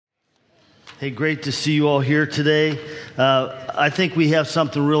Hey, great to see you all here today. I think we have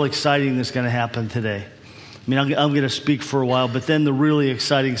something real exciting that's going to happen today. I mean, I'm going to speak for a while, but then the really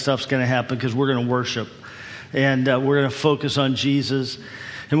exciting stuff's going to happen because we're going to worship. And we're going to focus on Jesus.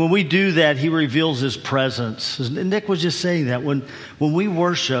 And when we do that, he reveals his presence. Nick was just saying that. When we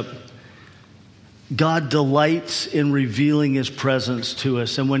worship, God delights in revealing his presence to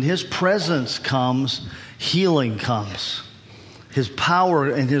us. And when his presence comes, healing comes. His power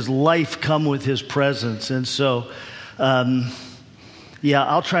and his life come with his presence. And so,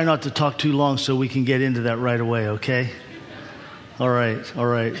 I'll try not to talk too long so we can get into that right away, okay? All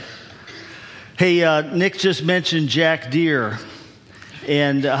right. Hey, Nick just mentioned Jack Deere.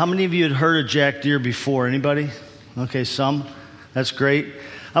 And how many of you had heard of Jack Deere before? Anybody? Okay, some. That's great.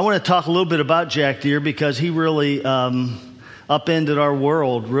 I want to talk a little bit about Jack Deere because he really upended our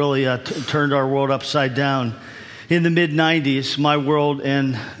world, really turned our world upside down. In the mid-'90s, my world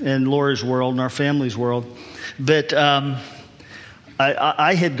and Laura's world and our family's world. But I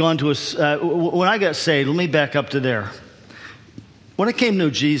had gone to when I got saved, let me back up to there. When I came to know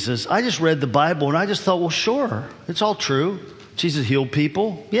Jesus, I just read the Bible and I just thought, well, sure, it's all true. Jesus healed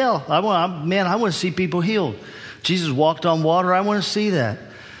people. Yeah, I want to see people healed. Jesus walked on water. I want to see that.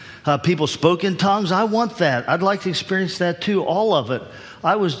 People spoke in tongues. I want that. I'd like to experience that too. All of it.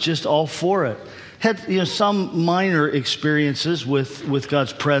 I was just all for it. Had some minor experiences with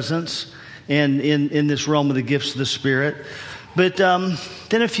God's presence and in this realm of the gifts of the Spirit. But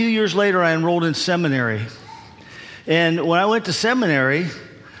then a few years later, I enrolled in seminary. And when I went to seminary,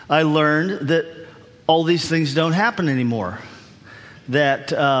 I learned that all these things don't happen anymore.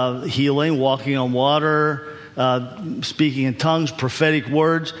 That healing, walking on water, speaking in tongues, prophetic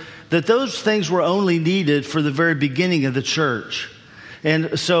words, that those things were only needed for the very beginning of the church.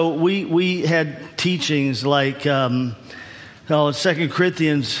 And so we had teachings like, in 2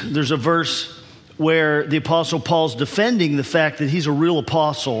 Corinthians, there's a verse where the Apostle Paul's defending the fact that he's a real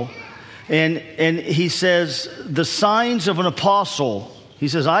apostle. And he says, the signs of an apostle, he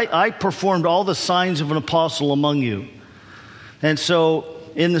says, I performed all the signs of an apostle among you. And so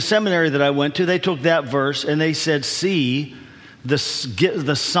in the seminary that I went to, they took that verse and they said, see, the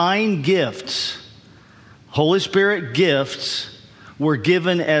sign gifts, Holy Spirit gifts, were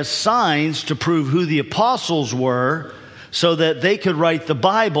given as signs to prove who the apostles were so that they could write the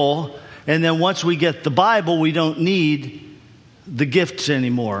Bible. And then once we get the Bible, we don't need the gifts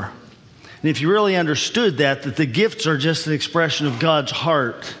anymore. And if you really understood that the gifts are just an expression of God's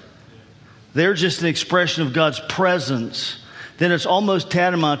heart, they're just an expression of God's presence, then it's almost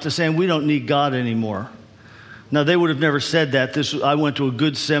tantamount to saying we don't need God anymore. Now, they would have never said that. I went to a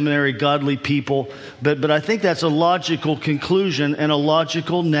good seminary, godly people, but I think that's a logical conclusion and a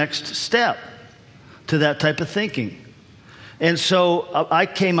logical next step to that type of thinking. And so I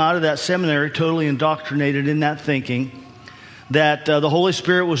came out of that seminary totally indoctrinated in that thinking, that the Holy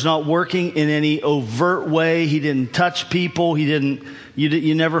Spirit was not working in any overt way. He didn't touch people.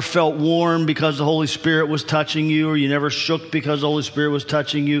 You never felt warm because the Holy Spirit was touching you, or you never shook because the Holy Spirit was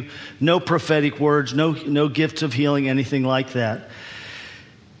touching you. No prophetic words, no gifts of healing, anything like that.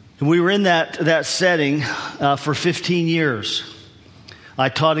 And we were in that setting for 15 years. I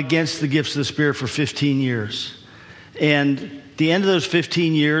taught against the gifts of the Spirit for 15 years. And at the end of those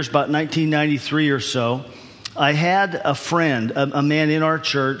 15 years, about 1993 or so, I had a friend, a man in our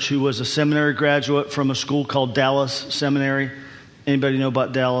church who was a seminary graduate from a school called Dallas Seminary. Anybody know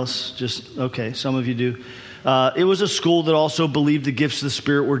about Dallas? Okay, some of you do. It was a school that also believed the gifts of the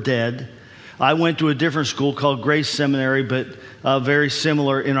Spirit were dead. I went to a different school called Grace Seminary, but very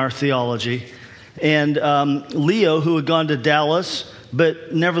similar in our theology. And Leo, who had gone to Dallas,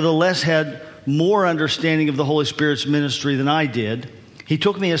 but nevertheless had more understanding of the Holy Spirit's ministry than I did, he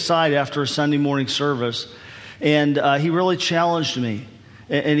took me aside after a Sunday morning service, and he really challenged me.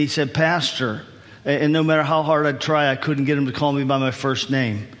 And he said, Pastor, and no matter how hard I'd try, I couldn't get him to call me by my first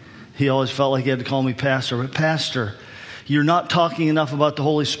name. He always felt like he had to call me Pastor. But Pastor, you're not talking enough about the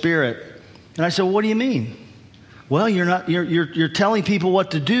Holy Spirit. And I said, well, what do you mean? Well, you're telling people what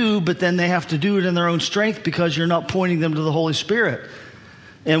to do, but then they have to do it in their own strength because you're not pointing them to the Holy Spirit.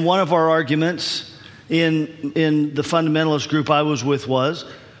 And one of our arguments in the fundamentalist group I was with was,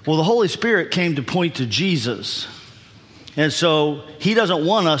 well, the Holy Spirit came to point to Jesus. And so he doesn't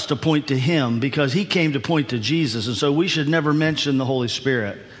want us to point to him because he came to point to Jesus. And so we should never mention the Holy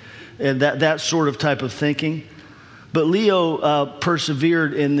Spirit and that sort of type of thinking. But Leo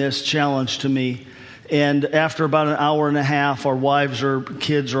persevered in this challenge to me. And after about an hour and a half, our wives or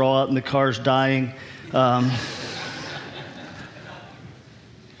kids are all out in the cars dying.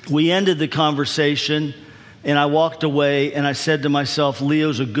 We ended the conversation, and I walked away, and I said to myself,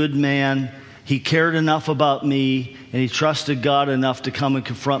 Leo's a good man, he cared enough about me and he trusted God enough to come and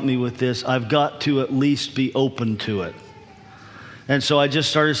confront me with this, I've got to at least be open to it. And so I just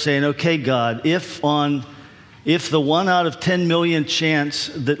started saying, okay, God, if the 1 out of 10 million chance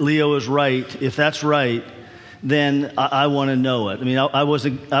that Leo is right, if that's right, then I want to know it. I mean, I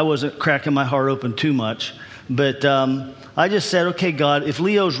wasn't cracking my heart open too much, but I just said, okay, God, if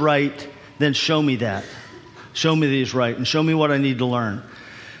Leo's right, then show me that. Show me that he's right, and show me what I need to learn.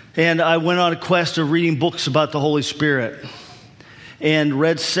 And I went on a quest of reading books about the Holy Spirit and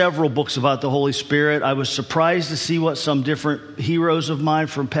read several books about the Holy Spirit. I was surprised to see what some different heroes of mine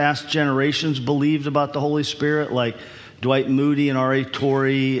from past generations believed about the Holy Spirit, like Dwight Moody and R.A.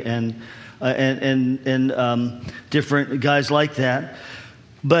 Torrey and different guys like that.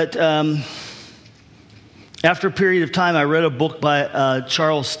 But after a period of time, I read a book by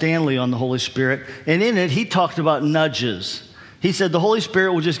Charles Stanley on the Holy Spirit, and in it, he talked about nudges. He said the Holy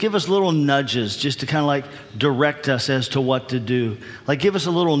Spirit will just give us little nudges just to kind of like direct us as to what to do. Like give us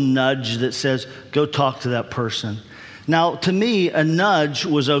a little nudge that says, go talk to that person. Now, to me, a nudge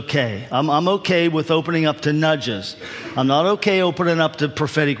was okay. I'm okay with opening up to nudges. I'm not okay opening up to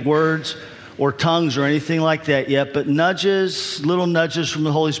prophetic words or tongues or anything like that yet, but nudges, little nudges from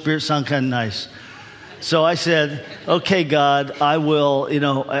the Holy Spirit sound kind of nice. So I said, okay, God, I will,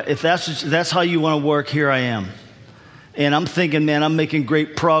 if that's how you want to work, here I am. And I'm thinking, man, I'm making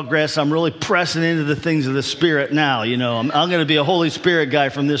great progress. I'm really pressing into the things of the Spirit now. I'm going to be a Holy Spirit guy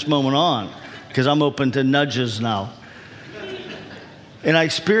from this moment on because I'm open to nudges now. And I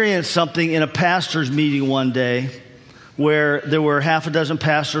experienced something in a pastor's meeting one day where there were half a dozen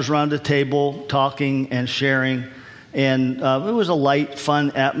pastors around the table talking and sharing. And it was a light,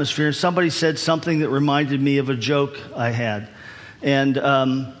 fun atmosphere. And somebody said something that reminded me of a joke I had.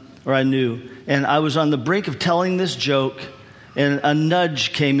 Or I knew. And I was on the brink of telling this joke, and a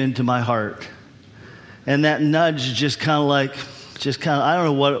nudge came into my heart. And that nudge just kind of, I don't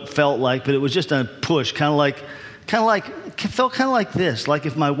know what it felt like, but it was just a push, it felt kind of like this, like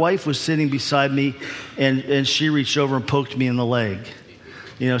if my wife was sitting beside me and she reached over and poked me in the leg,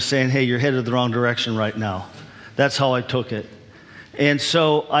 saying, hey, you're headed the wrong direction right now. That's how I took it. And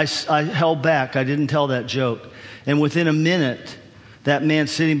so I held back. I didn't tell that joke. And within a minute, that man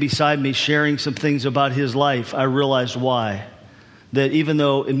sitting beside me sharing some things about his life, I realized why. That even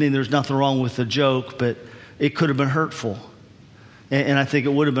though, there's nothing wrong with the joke, but it could have been hurtful. And I think it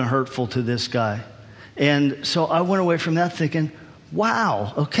would have been hurtful to this guy. And so I went away from that thinking,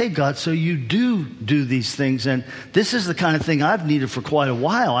 wow, okay, God, so you do these things. And this is the kind of thing I've needed for quite a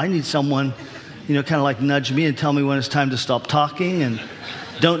while. I need someone, kind of like nudge me and tell me when it's time to stop talking. And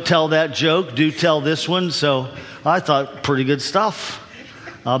don't tell that joke, do tell this one. So I thought, pretty good stuff.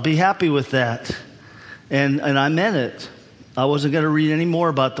 I'll be happy with that. And I meant it. I wasn't going to read any more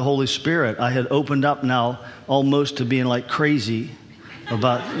about the Holy Spirit. I had opened up now almost to being like crazy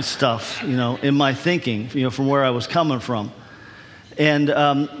about stuff, in my thinking, from where I was coming from. And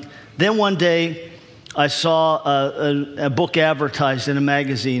then one day I saw a book advertised in a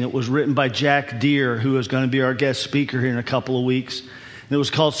magazine. It was written by Jack Deere, who is going to be our guest speaker here in a couple of weeks. And it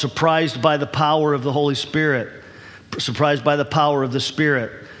was called Surprised by the Power of the Holy Spirit. Surprised by the Power of the Spirit.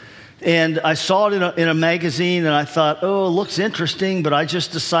 And I saw it in a magazine, and I thought, oh, it looks interesting, but I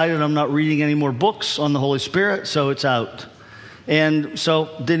just decided I'm not reading any more books on the Holy Spirit, so it's out. And so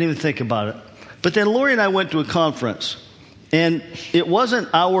didn't even think about it. But then Lori and I went to a conference, and it wasn't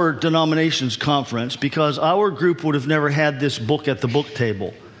our denomination's conference because our group would have never had this book at the book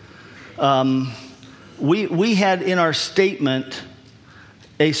table. We had in our statement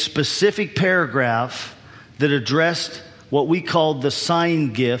a specific paragraph that addressed what we called the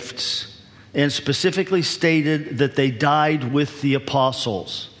sign gifts and specifically stated that they died with the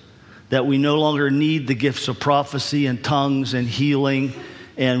apostles, that we no longer need the gifts of prophecy and tongues and healing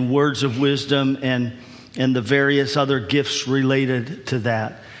and words of wisdom and the various other gifts related to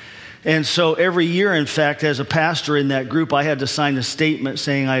that. And so every year, in fact, as a pastor in that group, I had to sign a statement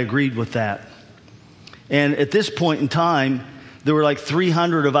saying I agreed with that. And at this point in time, there were like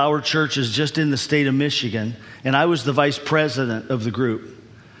 300 of our churches just in the state of Michigan, and I was the vice president of the group.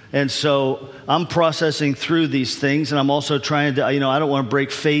 And so I'm processing through these things, and I'm also trying to, I don't want to break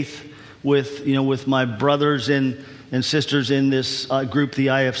faith with my brothers and sisters in this group, the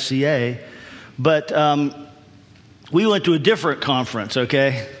IFCA. But we went to a different conference,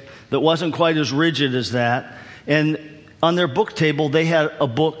 okay, that wasn't quite as rigid as that. And on their book table, they had a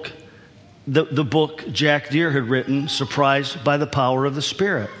book, the book Jack Deere had written, Surprised by the Power of the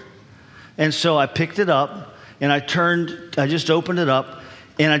Spirit. And so I picked it up, and I just opened it up,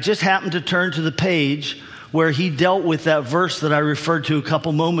 and I just happened to turn to the page where he dealt with that verse that I referred to a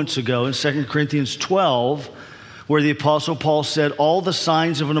couple moments ago in 2 Corinthians 12, where the Apostle Paul said, all the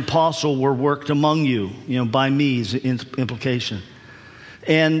signs of an apostle were worked among you, by me is the implication.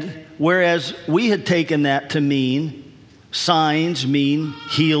 And whereas we had taken that to mean signs mean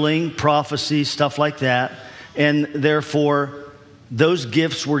healing, prophecy, stuff like that, and therefore those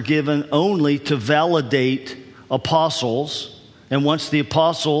gifts were given only to validate apostles, and once the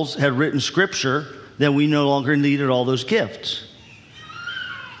apostles had written scripture, then we no longer needed all those gifts.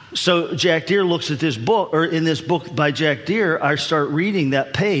 So Jack Deere looks at this book, or in this book by Jack Deere, I start reading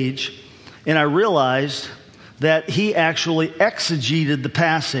that page, and I realized that he actually exegeted the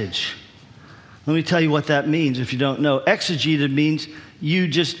passage. Let me tell you what that means if you don't know. Exegeted means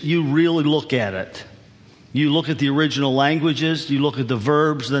you really look at it. You look at the original languages, you look at the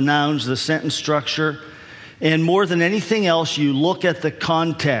verbs, the nouns, the sentence structure, and more than anything else, you look at the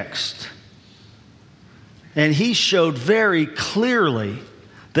context. And he showed very clearly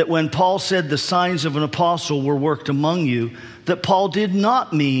that when Paul said the signs of an apostle were worked among you, that Paul did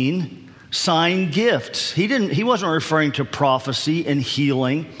not mean sign gifts. He wasn't referring to prophecy and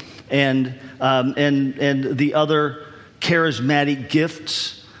healing and the other charismatic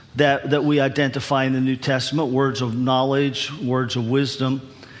gifts that we identify in the New Testament, words of knowledge, words of wisdom,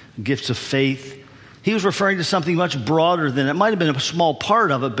 gifts of faith. He was referring to something much broader than it. Might have been a small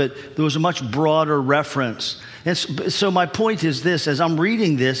part of it, but there was a much broader reference. And so my point is this: as I'm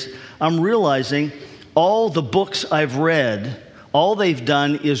reading this, I'm realizing all the books I've read, all they've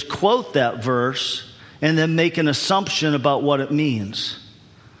done is quote that verse and then make an assumption about what it means.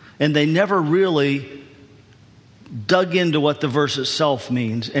 And they never really dug into what the verse itself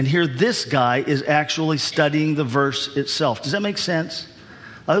means. And here this guy is actually studying the verse itself. Does that make sense?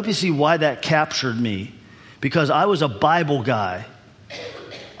 I hope you see why that captured me. Because I was a Bible guy.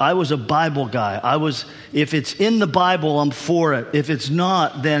 If it's in the Bible, I'm for it. If it's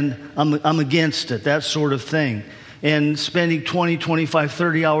not, then I'm against it, that sort of thing. And spending 20, 25,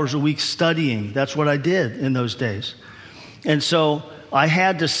 30 hours a week studying, that's what I did in those days. And so I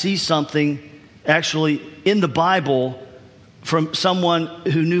had to see something actually in the Bible from someone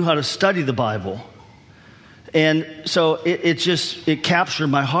who knew how to study the Bible. And so it captured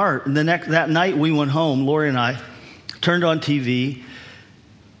my heart. And that night we went home, Lori and I, turned on TV.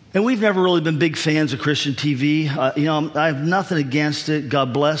 And we've never really been big fans of Christian TV. I have nothing against it.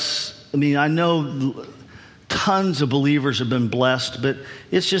 God bless. I mean, I know tons of believers have been blessed, but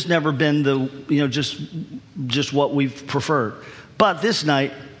it's just never been just what we've preferred. But this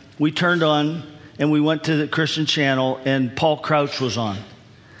night we turned on and we went to the Christian channel, and Paul Crouch was on.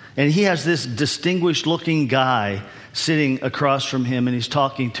 And he has this distinguished looking guy sitting across from him, and he's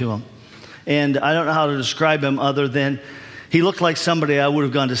talking to him. And I don't know how to describe him other than he looked like somebody I would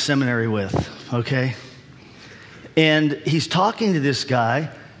have gone to seminary with, okay? And he's talking to this guy,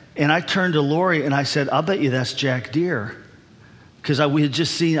 and I turned to Lori and I said, I'll bet you that's Jack Deere. Because I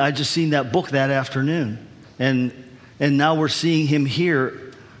just seen that book that afternoon. And now we're seeing him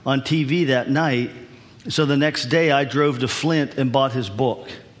here on TV that night. So the next day I drove to Flint and bought his book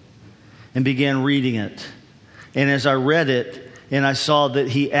and began reading it. And as I read it, and I saw that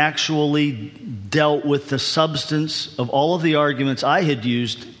he actually dealt with the substance of all of the arguments I had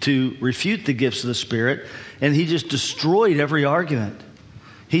used to refute the gifts of the Spirit, and he just destroyed every argument.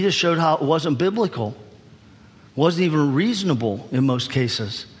 He just showed how it wasn't biblical, wasn't even reasonable in most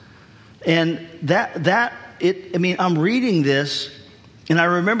cases. And I'm reading this, and I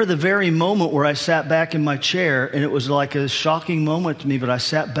remember the very moment where I sat back in my chair, and it was like a shocking moment to me, but I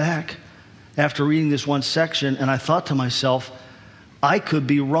sat back after reading this one section, and I thought to myself, I could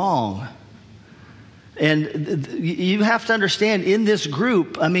be wrong. And you have to understand, in this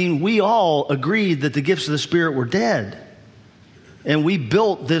group, we all agreed that the gifts of the Spirit were dead. And we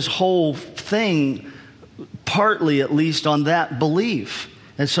built this whole thing, partly at least, on that belief.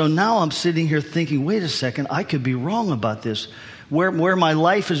 And so now I'm sitting here thinking, wait a second, I could be wrong about this. Where my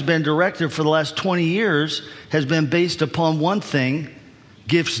life has been directed for the last 20 years has been based upon one thing,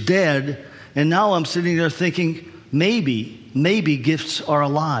 gifts dead. And now I'm sitting there thinking, maybe gifts are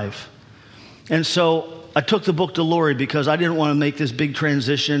alive. And so I took the book to Lori because I didn't want to make this big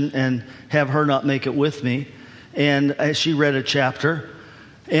transition and have her not make it with me. And she read a chapter.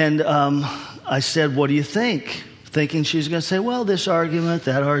 And I said, what do you think? Thinking she's going to say, well, this argument,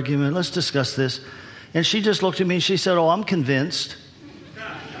 that argument, let's discuss this. And she just looked at me and she said, oh, I'm convinced.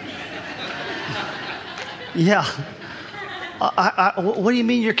 Yeah. What do you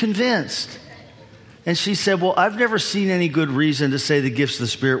mean you're convinced? And she said, well, I've never seen any good reason to say the gifts of the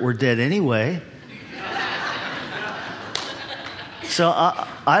Spirit were dead anyway. So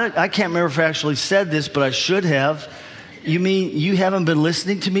I I can't remember if I actually said this, but I should have. You mean you haven't been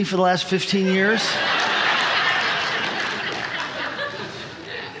listening to me for the last 15 years?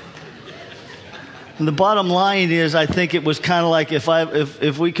 And the bottom line is, I think it was kind of like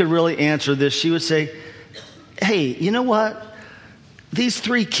if we could really answer this, she would say, hey, you know what? These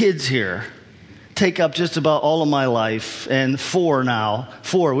 3 kids here take up just about all of my life, and 4 now.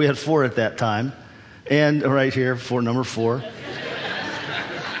 4, we had 4 at that time. And right here, number 4.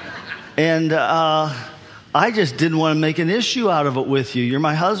 And I just didn't want to make an issue out of it with you. You're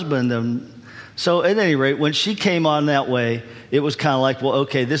my husband. And so at any rate, when she came on that way, it was kind of like, well,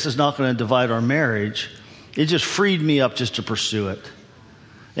 okay, this is not going to divide our marriage. It just freed me up just to pursue it.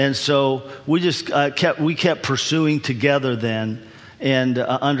 And so we just kept pursuing together then and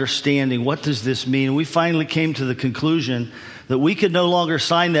understanding what does this mean. We finally came to the conclusion that we could no longer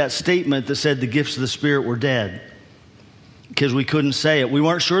sign that statement that said the gifts of the Spirit were dead, because we couldn't say it. We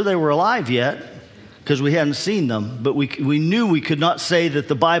weren't sure they were alive yet because we hadn't seen them, but we knew we could not say that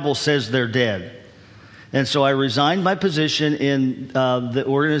the Bible says they're dead. And so I resigned my position in the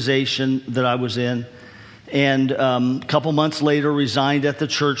organization that I was in, and a couple months later resigned at the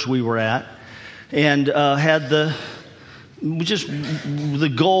church we were at, and had the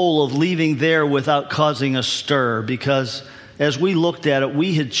goal of leaving there without causing a stir, because as we looked at it,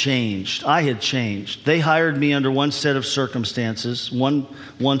 we had changed. I had changed. They hired me under one set of circumstances, one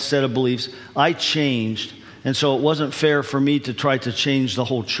set of beliefs. I changed, and so it wasn't fair for me to try to change the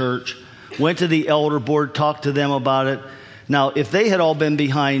whole church. Went to the elder board, talked to them about it. Now, if they had all been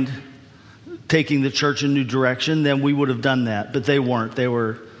behind taking the church in a new direction, then we would have done that. But they weren't. They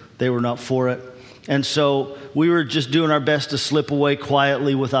were not for it. And so we were just doing our best to slip away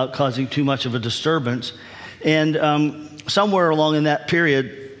quietly without causing too much of a disturbance. And somewhere along in that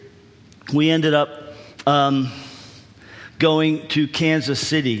period, we ended up going to Kansas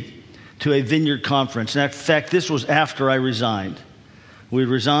City to a vineyard conference. And in fact, this was after I resigned. We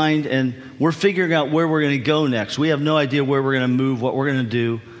resigned, and we're figuring out where we're going to go next. We have no idea where we're going to move, what we're going to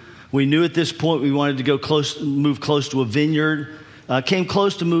do. We knew at this point we wanted to move close to a vineyard. Came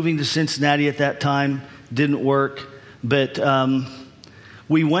close to moving to Cincinnati at that time. Didn't work. But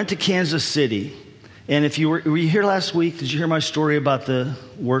we went to Kansas City. And if were you here last week? Did you hear my story about the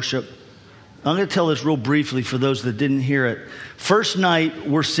worship? I'm going to tell this real briefly for those that didn't hear it. First night,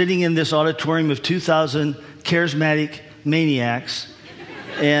 we're sitting in this auditorium of 2,000 charismatic maniacs,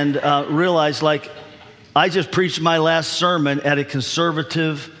 and realized, like, I just preached my last sermon at a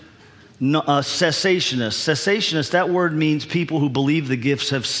conservative cessationist. Cessationist, that word means people who believe the gifts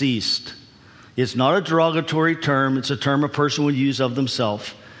have ceased. It's not a derogatory term. It's a term a person would use of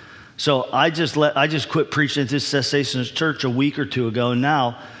themselves. So I just quit preaching at this cessationist church a week or 2 ago, and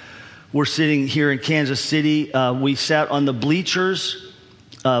now we're sitting here in Kansas City. We sat on the bleachers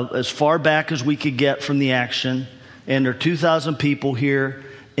as far back as we could get from the action, and there are 2,000 people here,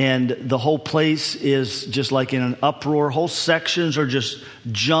 and the whole place is just like in an uproar. Whole sections are just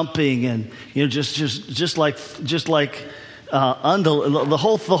jumping, and just like the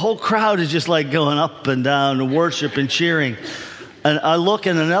whole crowd is just like going up and down and worship and cheering. And I look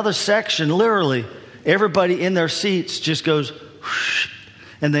in another section, literally, everybody in their seats just goes, whoosh,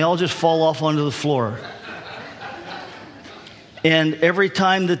 and they all just fall off onto the floor. And every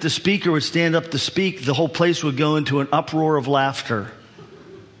time that the speaker would stand up to speak, the whole place would go into an uproar of laughter.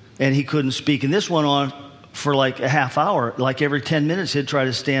 And he couldn't speak. And this went on for like a half hour. Like every 10 minutes, he'd try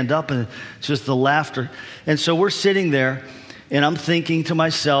to stand up, and it's just the laughter. And so we're sitting there, and I'm thinking to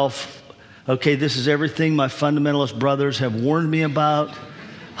myself, okay, this is everything my fundamentalist brothers have warned me about.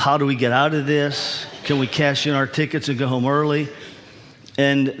 How do we get out of this? Can we cash in our tickets and go home early?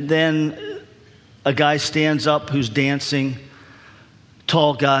 And then a guy stands up who's dancing,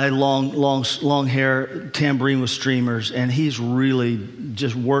 tall guy, long hair, tambourine with streamers, and he's really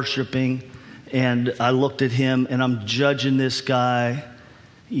just worshiping. And I looked at him, and I'm judging this guy.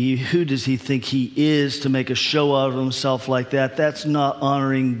 Who does he think he is to make a show out of himself like that? That's not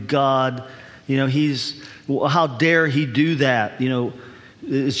honoring God. How dare he do that?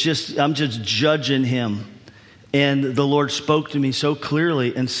 I'm just judging him. And the Lord spoke to me so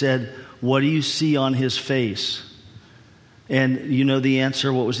clearly and said, what do you see on his face? And you know the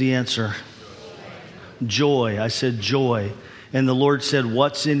answer. What was the answer? Joy. I said joy. And the Lord said,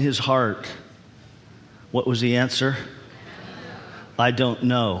 what's in his heart? What was the answer? I don't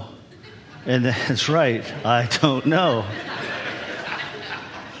know. And that's right. I don't know.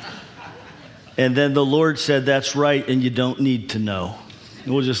 And then the Lord said, that's right, and you don't need to know.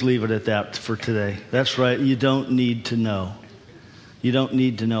 And we'll just leave it at that for today. That's right. You don't need to know. You don't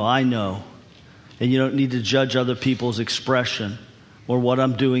need to know. I know. And you don't need to judge other people's expression. or what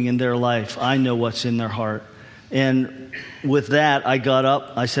I'm doing in their life. I know what's in their heart. And with that, I got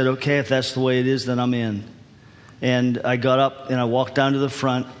up. I said, okay, if that's the way it is, then I'm in. And I got up and I walked down to the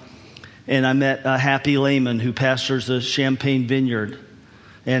front, and I met Happy Lehman, who pastors the Champagne Vineyard,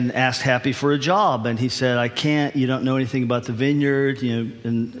 and asked Happy for a job. And he said, I can't, you don't know anything about the vineyard,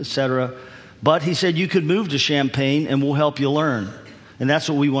 and et cetera. But he said, you could move to Champagne and we'll help you learn. And that's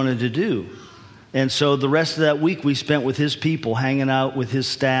what we wanted to do. And so the rest of that week we spent with his people, hanging out with his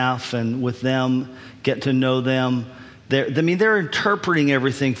staff and with them, getting to know them. They're interpreting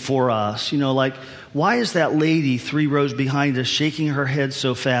everything for us. Like, why is that lady 3 rows behind us shaking her head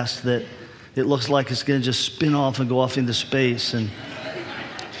so fast that it looks like it's going to just spin off and go off into space? And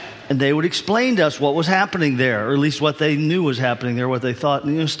they would explain to us what was happening there, or at least what they knew was happening there, what they thought,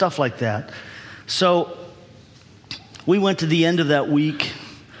 stuff like that. So we went to the end of that week,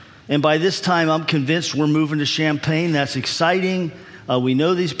 and by this time I'm convinced we're moving to Champagne. That's exciting. We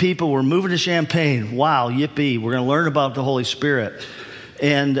know these people. We're moving to Champagne. Wow, yippee. We're going to learn about the Holy Spirit.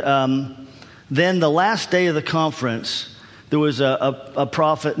 And then the last day of the conference, there was a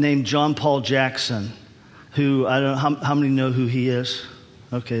prophet named John Paul Jackson, who, I don't know, how many know who he is?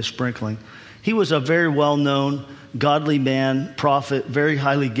 Okay, sprinkling. He was a very well-known, godly man, prophet, very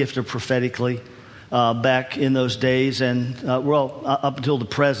highly gifted prophetically back in those days. And, up until the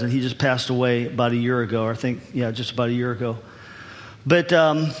present, he just passed away about a year ago, or I think, just about a year ago. But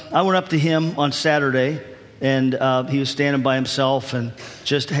I went up to him on Saturday, and he was standing by himself and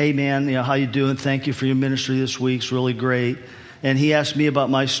just, hey, man, how you doing? Thank you for your ministry this week. It's really great. And he asked me about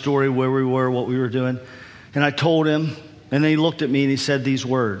my story, where we were, what we were doing. And I told him, and then he looked at me and he said these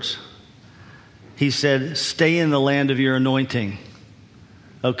words. He said, stay in the land of your anointing.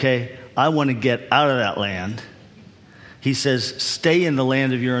 Okay, I want to get out of that land. He says, stay in the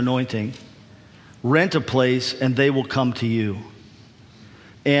land of your anointing. Rent a place and they will come to you.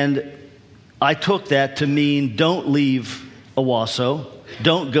 And I took that to mean don't leave Owasso.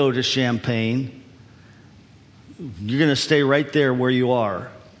 Don't go to Champagne. You're going to stay right there where you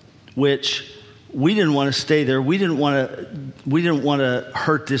are, which we didn't want to stay there. We didn't want to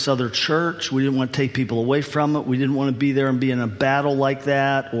hurt this other church. We didn't want to take people away from it. We didn't want to be there and be in a battle like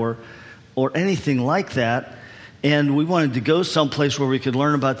that or anything like that. And we wanted to go someplace where we could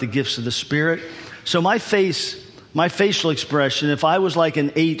learn about the gifts of the Spirit. So my facial expression, if I was like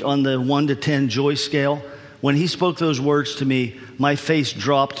an 8 on the 1 to 10 joy scale, when he spoke those words to me, my face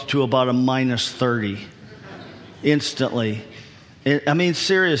dropped to about a -30 instantly. I mean,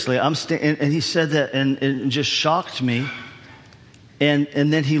 seriously, and he said that and it just shocked me. And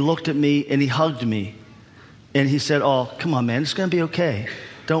then he looked at me and he hugged me. And he said, oh, come on, man, it's going to be okay.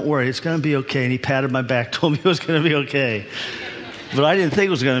 Don't worry, it's going to be okay. And he patted my back, told me it was going to be okay. But I didn't think it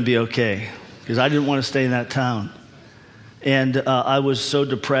was going to be okay because I didn't want to stay in that town. And I was so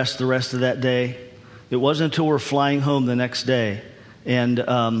depressed the rest of that day. It wasn't until we're flying home the next day. And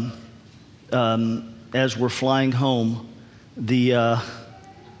as we're flying home, wait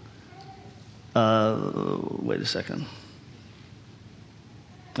a second.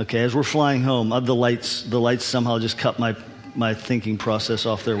 Okay, as we're flying home, the lights somehow just cut my thinking process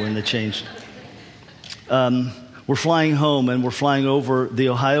off there when they changed. We're flying home and we're flying over the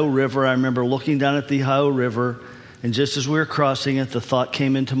Ohio River. I remember looking down at the Ohio River, and just as we were crossing it, the thought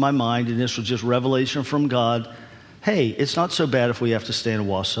came into my mind, and this was just revelation from God. Hey, it's not so bad if we have to stay in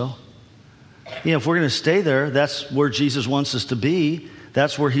Owasso. If we're going to stay there, that's where Jesus wants us to be.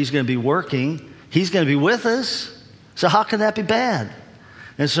 That's where he's going to be working. He's going to be with us. So how can that be bad?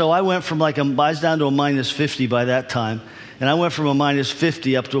 And so I went from I was down to a -50 by that time. And I went from a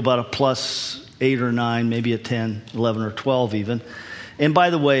 -50 up to about a +8 or 9, maybe a 10, 11 or 12 even. And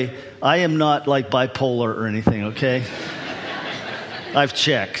by the way, I am not like bipolar or anything, okay? I've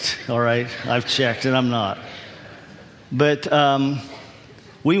checked, all right? I've checked, and I'm not. But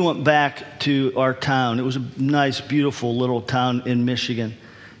we went back to our town. It was a nice, beautiful little town in Michigan,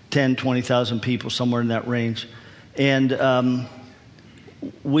 10, 20,000 people, somewhere in that range. And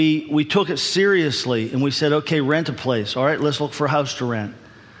we took it seriously, and we said, okay, rent a place. All right, let's look for a house to rent.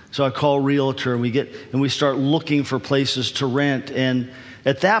 So I call a realtor, and we start looking for places to rent. And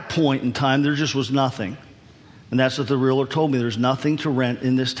at that point in time, there just was nothing. And that's what the realtor told me. There's nothing to rent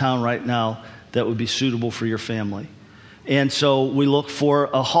in this town right now that would be suitable for your family. And so we looked for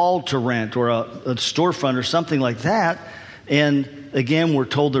a hall to rent or a storefront or something like that. And again, we're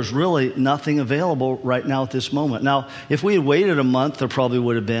told there's really nothing available right now at this moment. Now, if we had waited a month, there probably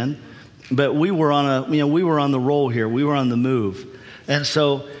would have been. But we were on the roll here. We were on the move. And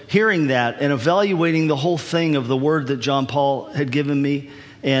so hearing that and evaluating the whole thing of the word that John Paul had given me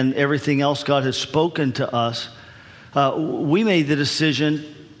and everything else God has spoken to us, we made the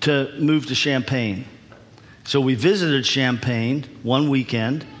decision to move to Champaign. So we visited Champaign one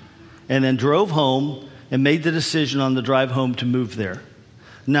weekend and then drove home and made the decision on the drive home to move there.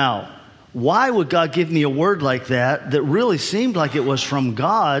 Now, why would God give me a word like that really seemed like it was from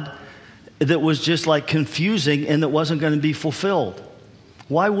God, that was just like confusing and that wasn't going to be fulfilled?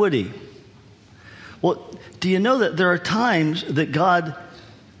 Why would he? Well, do you know that there are times that God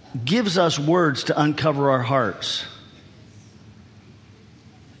gives us words to uncover our hearts?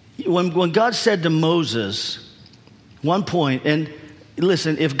 When God said to Moses, one point, and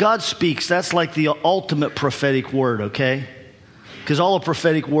listen, if God speaks, that's like the ultimate prophetic word, okay? Because all a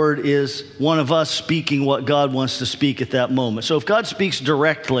prophetic word is one of us speaking what God wants to speak at that moment. So if God speaks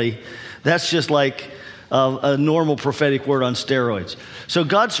directly, that's just like a normal prophetic word on steroids. So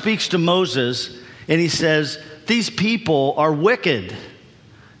God speaks to Moses, and he says, these people are wicked.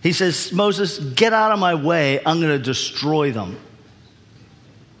 He says, Moses, get out of my way. I'm going to destroy them.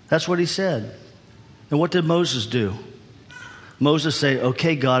 That's what he said. And what did Moses do? Moses said,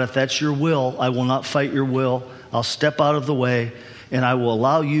 okay, God, if that's your will, I will not fight your will. I'll step out of the way, and I will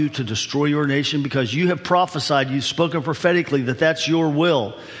allow you to destroy your nation because you have prophesied, you've spoken prophetically that that's your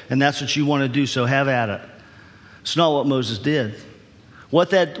will, and that's what you want to do, so have at it. It's not what Moses did.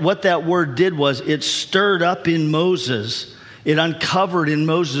 What that word did was it stirred up in Moses, it uncovered in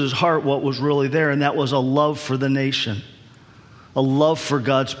Moses' heart what was really there, and that was a love for the nation, a love for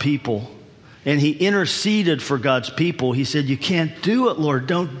God's people. And he interceded for God's people. He said, you can't do it, Lord,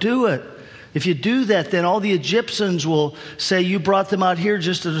 don't do it. If you do that, then all the Egyptians will say you brought them out here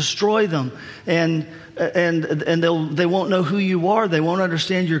just to destroy them. And they won't know who you are. They won't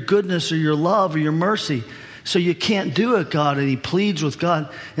understand your goodness or your love or your mercy. So you can't do it, God. And he pleads with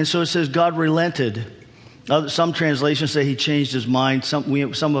God. And so it says God relented. Some translations say he changed his mind. Some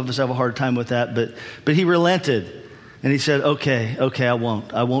of us have a hard time with that. But he relented. And he said, okay, I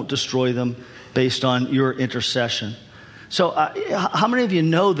won't destroy them based on your intercession. So how many of you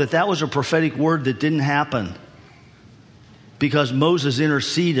know that was a prophetic word that didn't happen because Moses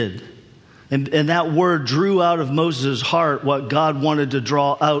interceded? And that word drew out of Moses' heart what God wanted to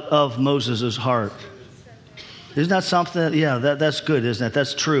draw out of Moses' heart. Isn't that something? That's good, isn't it?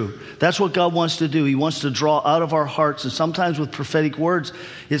 That's true. That's what God wants to do. He wants to draw out of our hearts. And sometimes with prophetic words,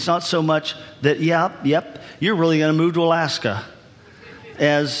 it's not so much that, yep, you're really going to move to Alaska,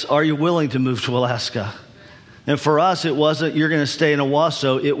 as are you willing to move to Alaska? And for us, it wasn't you're going to stay in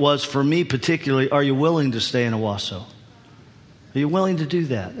Owasso. It was for me particularly, are you willing to stay in Owasso? Are you willing to do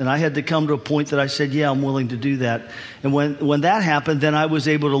that? And I had to come to a point that I said, yeah, I'm willing to do that. And when that happened, then I was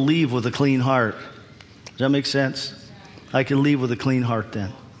able to leave with a clean heart. Does that make sense? I can leave with a clean heart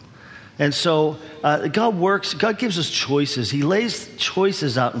then. And so God gives us choices. He lays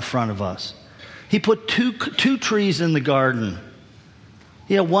choices out in front of us. He put two trees in the garden.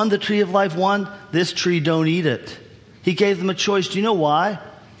 Yeah, one, the tree of life, one, this tree, don't eat it. He gave them a choice. Do you know why?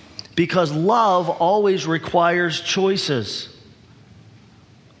 Because love always requires choices.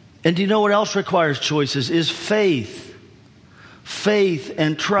 And do you know what else requires choices? Is faith. Faith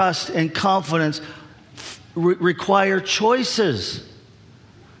and trust and confidence require choices.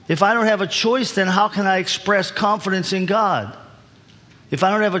 If I don't have a choice, then how can I express confidence in God? If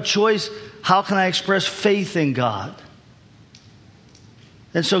I don't have a choice, how can I express faith in God?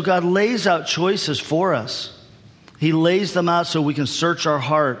 And so God lays out choices for us. He lays them out so we can search our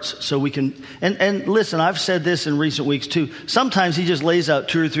hearts, so we can, and listen, I've said this in recent weeks too. Sometimes he just lays out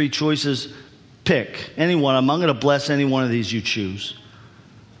 2 or 3 choices. Pick any one of them. I'm going to bless any one of these you choose.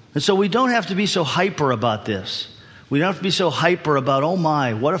 And so we don't have to be so hyper about this. We don't have to be so hyper about, oh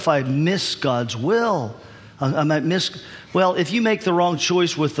my, what if I miss God's will? I might miss. Well, if you make the wrong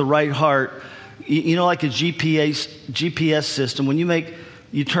choice with the right heart, you know, like a GPS system, when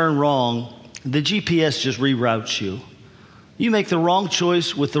you turn wrong, the GPS just reroutes you. You make the wrong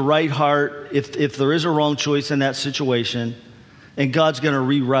choice with the right heart, if there is a wrong choice in that situation, and God's going to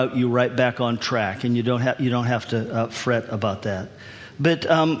reroute you right back on track, and you don't have to fret about that. But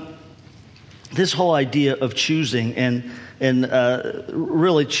this whole idea of choosing and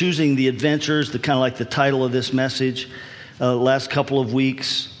really choosing the adventures, the kind of like the title of this message, last couple of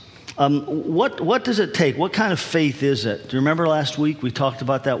weeks. What does it take? What kind of faith is it? Do you remember last week we talked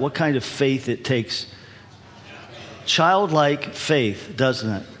about that? What kind of faith it takes? Childlike faith, doesn't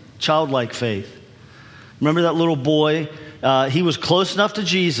it? Childlike faith. Remember that little boy? He was close enough to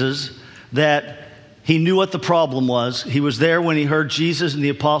Jesus that he knew what the problem was. He was there when he heard Jesus and the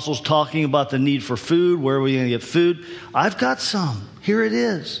apostles talking about the need for food. Where are we going to get food? I've got some. Here it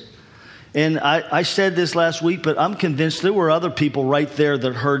is. And I said this last week, but I'm convinced there were other people right there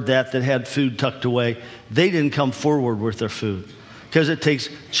that heard that had food tucked away. They didn't come forward with their food because it takes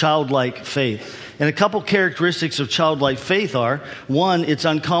childlike faith. And a couple characteristics of childlike faith are, one, it's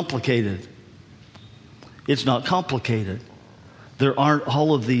uncomplicated. It's not complicated. There aren't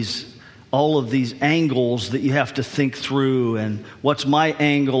all of these angles that you have to think through, and what's my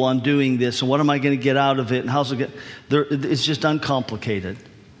angle on doing this, and what am I going to get out of it, and how's it get there? It's just uncomplicated.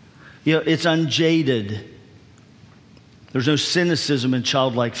 It's unjaded. There's no cynicism in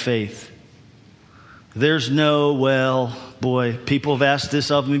childlike faith. There's no, well, boy, people have asked this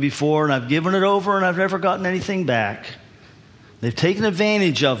of me before, and I've given it over, and I've never gotten anything back. They've taken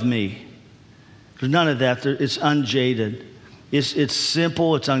advantage of me. There's none of that. It's unjaded. It's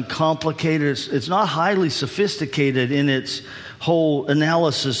simple. It's uncomplicated. It's not highly sophisticated in its whole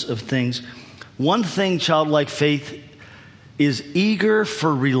analysis of things. One thing childlike faith is eager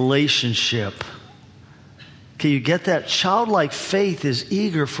for relationship. Can you get that? Childlike faith is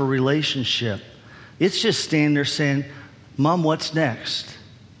eager for relationship. It's just standing there saying, Mom, what's next?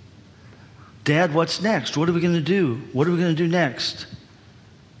 Dad, what's next? What are we going to do? What are we going to do next?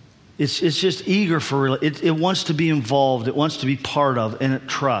 It's just eager for it wants to be involved. It wants to be part of, and it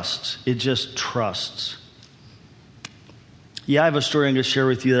trusts. It just trusts. Yeah, I have a story I'm going to share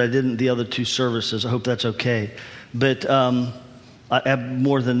with you that I didn't the other two services. I hope that's okay. But I have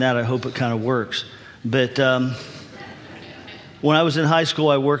more than that. I hope it kind of works. But when I was in high school,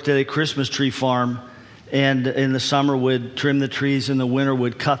 I worked at a Christmas tree farm. And in the summer, would trim the trees. In the winter,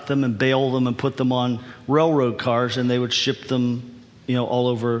 would cut them and bale them and put them on railroad cars. And they would ship them, all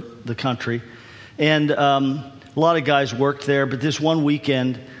over the country. And a lot of guys worked there. But this one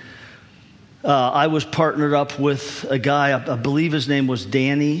weekend, I was partnered up with a guy, I believe his name was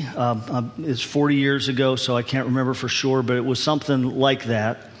Danny. It's 40 years ago, so I can't remember for sure, but it was something like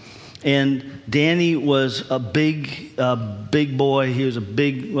that. And Danny was a big boy. He was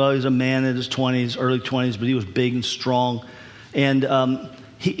he was a man in his 20s, early 20s, but he was big and strong. And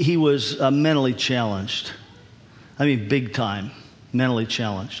he was mentally challenged. I mean, big time, mentally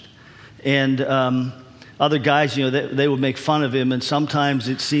challenged. And other guys, they would make fun of him, and sometimes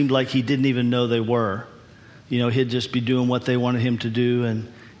it seemed like he didn't even know they were. He'd just be doing what they wanted him to do,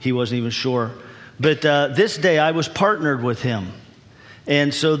 and he wasn't even sure. But this day, I was partnered with him.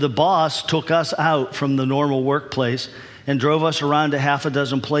 And so the boss took us out from the normal workplace and drove us around to half a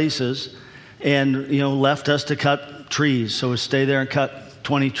dozen places and, left us to cut trees. So we'd stay there and cut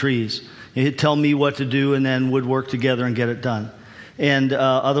 20 trees. He'd tell me what to do, and then we'd work together and get it done. And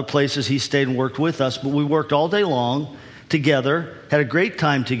other places he stayed and worked with us. But we worked all day long together, had a great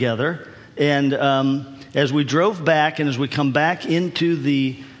time together. And as we drove back and as we come back into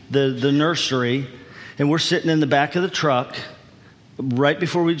the nursery, and we're sitting in the back of the truck, right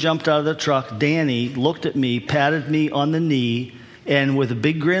before we jumped out of the truck, Danny looked at me, patted me on the knee, and with a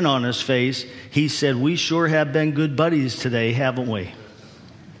big grin on his face, he said, "We sure have been good buddies today, haven't we?"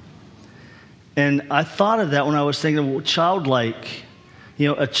 And I thought of that when I was thinking of childlike,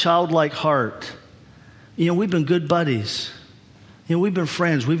 a childlike heart. We've been good buddies. We've been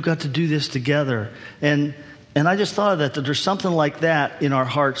friends. We've got to do this together. And I just thought of that there's something like that in our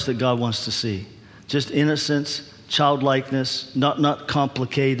hearts that God wants to see. Just innocence, childlikeness, not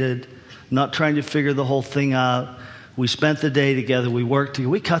complicated, not trying to figure the whole thing out. We spent the day together. We worked together.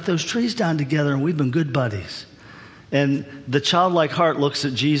 We cut those trees down together, and we've been good buddies. And the childlike heart looks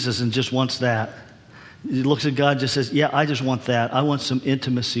at Jesus and just wants that. He looks at God and just says, yeah, I just want that. I want some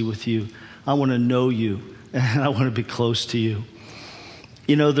intimacy with you. I want to know you, and I want to be close to you.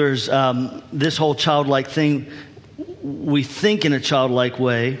 There's this whole childlike thing. We think in a childlike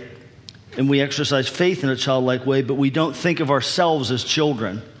way, and we exercise faith in a childlike way, but we don't think of ourselves as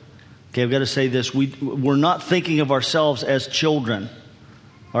children. Okay, I've got to say this. We're not thinking of ourselves as children.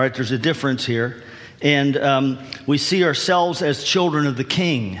 All right, there's a difference here. And we see ourselves as children of the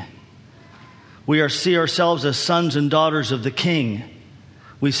King. We see ourselves as sons and daughters of the King.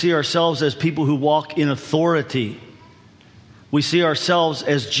 We see ourselves as people who walk in authority. We see ourselves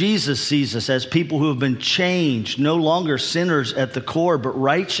as Jesus sees us, as people who have been changed, no longer sinners at the core, but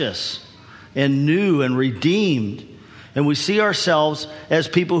righteous and new and redeemed. And we see ourselves as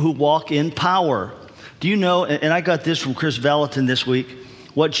people who walk in power. Do you know, and I got this from Chris Valentin this week,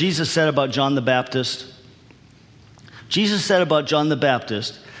 what Jesus said about John the Baptist? Jesus said about John the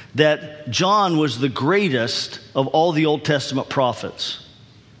Baptist that John was the greatest of all the Old Testament prophets.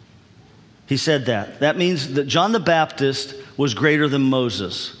 He said that. That means that John the Baptist was greater than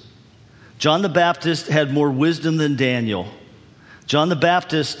Moses. John the Baptist had more wisdom than Daniel. John the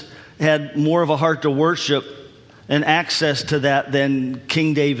Baptist had more of a heart to worship and access to that than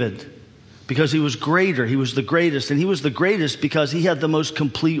King David. because he was greater. He was the greatest. And he was the greatest because he had the most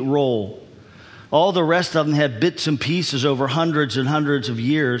complete role. All the rest of them had bits and pieces over hundreds and hundreds of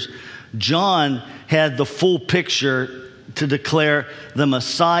years. John had the full picture to declare the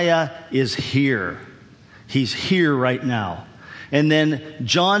Messiah is here. He's here right now. And then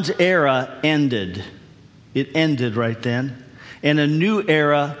John's era ended. It ended right then. And a new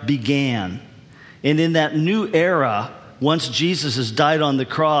era began. And in that new era, once Jesus has died on the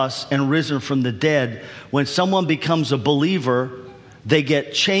cross and risen from the dead, when someone becomes a believer, they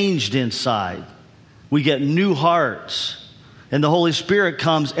get changed inside. We get new hearts. And the Holy Spirit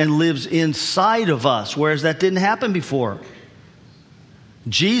comes and lives inside of us, whereas that didn't happen before.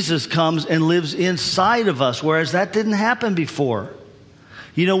 Jesus comes and lives inside of us, whereas that didn't happen before.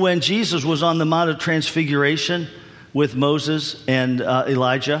 You know, when Jesus was on the Mount of Transfiguration with Moses and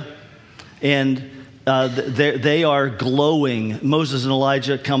Elijah, and they are glowing. Moses and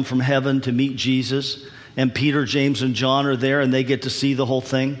Elijah come from heaven to meet Jesus, and Peter, James, and John are there, and they get to see the whole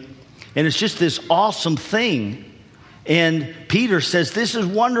thing. And it's just this awesome thing. And Peter says, "This is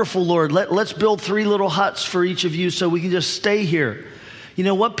wonderful, Lord. Let's build 3 little huts for each of you so we can just stay here." You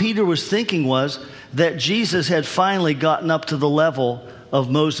know, what Peter was thinking was that Jesus had finally gotten up to the level of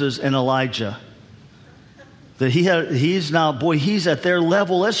Moses and Elijah. That he's at their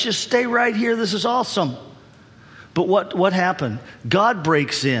level. Let's just stay right here. This is awesome. But what happened? God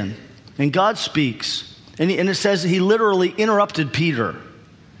breaks in and God speaks. And it says he literally interrupted Peter.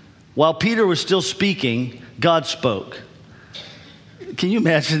 While Peter was still speaking, God spoke. Can you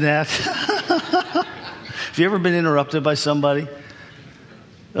imagine that? Have you ever been interrupted by somebody?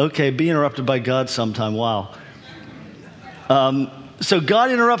 Okay, be interrupted by God sometime. Wow. So God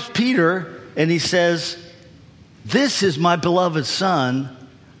interrupts Peter and he says, "This is my beloved son.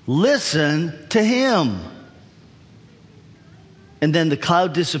 Listen to him." And then the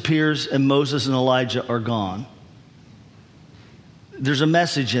cloud disappears and Moses and Elijah are gone. There's a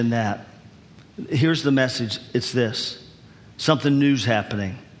message in that. Here's the message. It's this. Something new's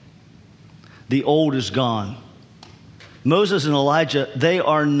happening. The old is gone. Moses and Elijah, they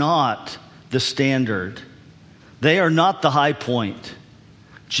are not the standard. They are not the high point.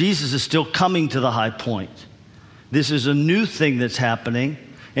 Jesus is still coming to the high point. This is a new thing that's happening,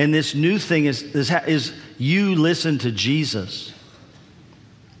 and this new thing is you listen to Jesus.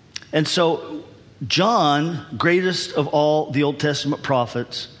 And so John, greatest of all the Old Testament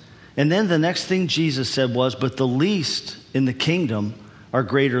prophets, and then the next thing Jesus said was, "But the least in the kingdom are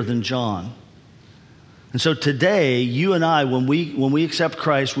greater than John." And so today, you and I, when we accept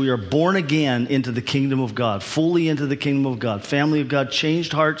Christ, we are born again into the kingdom of God, fully into the kingdom of God, family of God,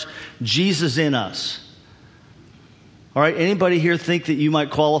 changed hearts, Jesus in us. All right, anybody here think that you might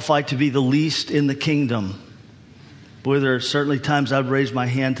qualify to be the least in the kingdom? Boy, there are certainly times I'd raise my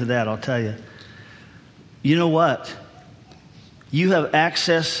hand to that, I'll tell you. You know what? You have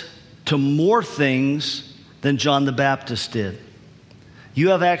access to more things than John the Baptist did. You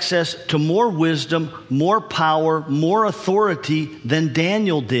have access to more wisdom, more power, more authority than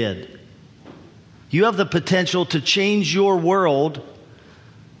Daniel did. You have the potential to change your world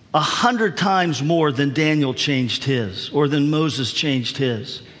 100 times more than Daniel changed his, or than Moses changed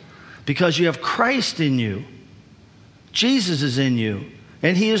his. Because you have Christ in you. Jesus is in you.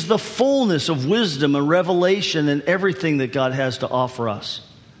 And he is the fullness of wisdom and revelation and everything that God has to offer us.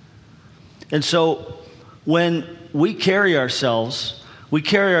 And so when we carry ourselves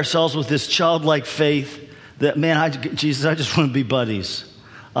with this childlike faith that, man, Jesus, I just want to be buddies.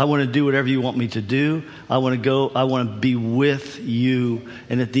 I want to do whatever you want me to do. I want to go. I want to be with you.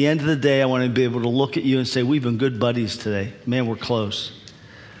 And at the end of the day, I want to be able to look at you and say, we've been good buddies today. Man, we're close.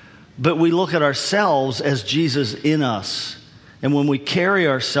 But we look at ourselves as Jesus in us. And when we carry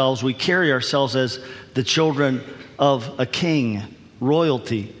ourselves as the children of a king,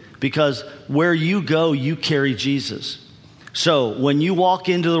 royalty. Because where you go, you carry Jesus. So when you walk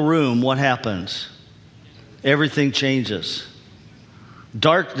into the room, what happens? Everything changes.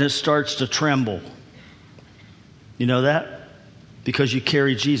 Darkness starts to tremble. You know that? Because you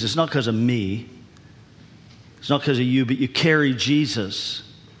carry Jesus. It's not because of me. It's not because of you, but you carry Jesus.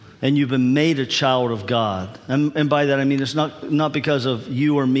 And you've been made a child of God. And by that I mean it's not because of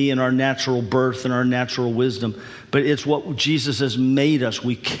you or me and our natural birth and our natural wisdom, but it's what Jesus has made us.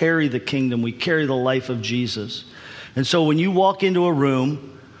 We carry the kingdom. We carry the life of Jesus. And so when you walk into a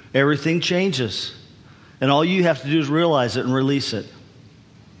room, everything changes. And all you have to do is realize it and release it.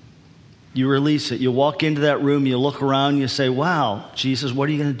 You release it. You walk into that room, you look around, you say, wow, Jesus, what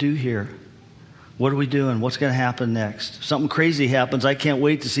are you going to do here? What are we doing? What's going to happen next? If something crazy happens, I can't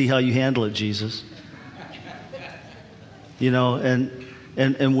wait to see how you handle it, Jesus. You know, and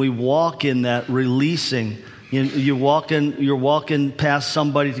and we walk in that releasing. You're walking past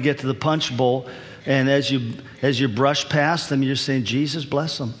somebody to get to the punch bowl, and as you brush past them, you're saying, Jesus,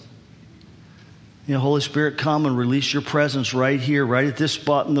 bless them. Holy Spirit, come and release your presence right here, right at this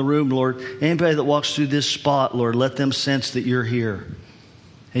spot in the room, Lord. Anybody that walks through this spot, Lord, let them sense that you're here.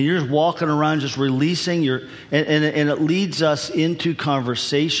 And you're just walking around, just releasing and it leads us into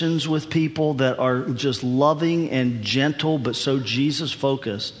conversations with people that are just loving and gentle, but so Jesus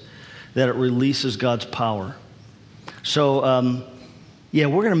focused that it releases God's power. So, we're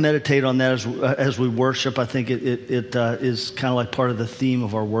going to meditate on that as we worship. I think it is kind of like part of the theme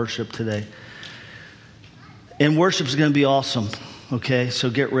of our worship today. And worship is going to be awesome. Okay, so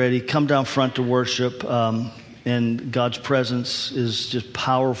get ready. Come down front to worship. And God's presence is just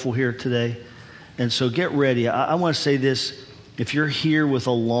powerful here today. And so get ready. I want to say this. If you're here with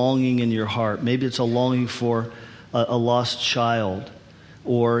a longing in your heart, maybe it's a longing for a lost child,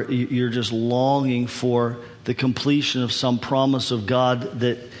 or you're just longing for the completion of some promise of God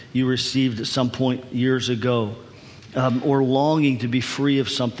that you received at some point years ago, or longing to be free of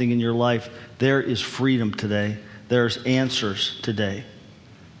something in your life, there is freedom today. There's answers today.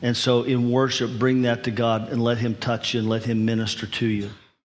 And so in worship, bring that to God and let Him touch you and let Him minister to you.